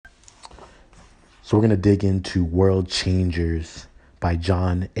So we're going to dig into World Changers by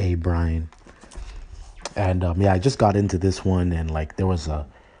John A. Bryan. And I just got into this one, and like there was a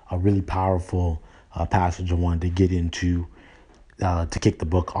really powerful passage I wanted to get into to kick the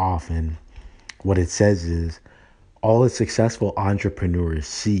book off. And what it says is, all the successful entrepreneurs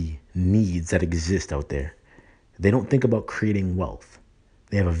see needs that exist out there. They don't think about creating wealth.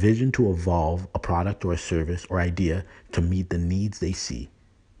 They have a vision to evolve a product or a service or idea to meet the needs they see.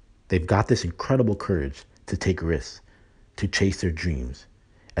 They've got this incredible courage to take risks, to chase their dreams,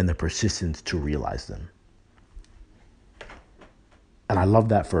 and the persistence to realize them. And I love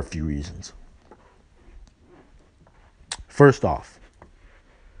that for a few reasons. First off,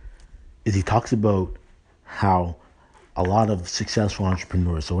 is he talks about how a lot of successful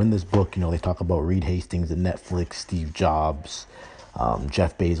entrepreneurs, so in this book, they talk about Reed Hastings and Netflix, Steve Jobs,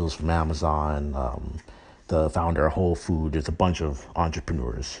 Jeff Bezos from Amazon, the founder of Whole Foods. There's a bunch of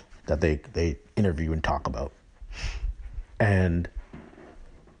entrepreneurs that they interview and talk about. And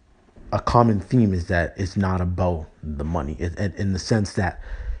a common theme is that it's not about the money, in the sense that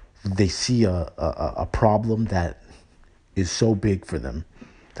they see a problem that is so big for them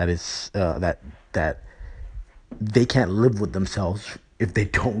that is that they can't live with themselves if they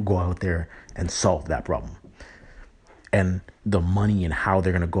don't go out there and solve that problem. And the money and how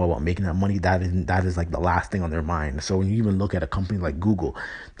they're going to go about making that money, that is like the last thing on their mind. So when you even look at a company like Google,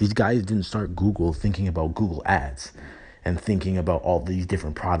 these guys didn't start Google thinking about Google ads and thinking about all these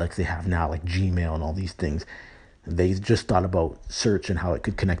different products they have now, like Gmail and all these things. They just thought about search and how it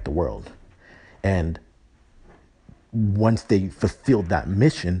could connect the world. And once they fulfilled that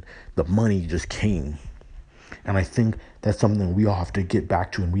mission, the money just came. And I think that's something we all have to get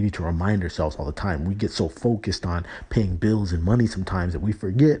back to, and we need to remind ourselves all the time. We get so focused on paying bills and money sometimes that we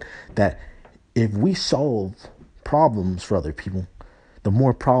forget that if we solve problems for other people, the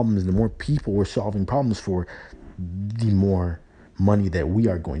more problems, the more people we're solving problems for, the more money that we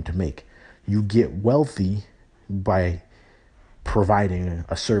are going to make. You get wealthy by providing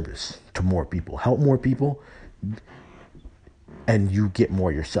a service to more people, help more people, and you get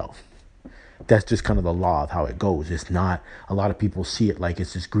more yourself. That's just kind of the law of how it goes. It's not, a lot of people see it like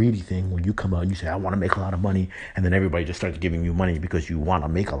it's this greedy thing when you come out and you say, I want to make a lot of money, and then everybody just starts giving you money because you want to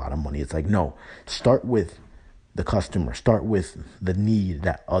make a lot of money. It's like, no, start with the customer, start with the need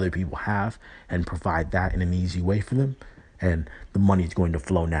that other people have and provide that in an easy way for them, and the money is going to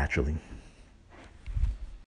flow naturally.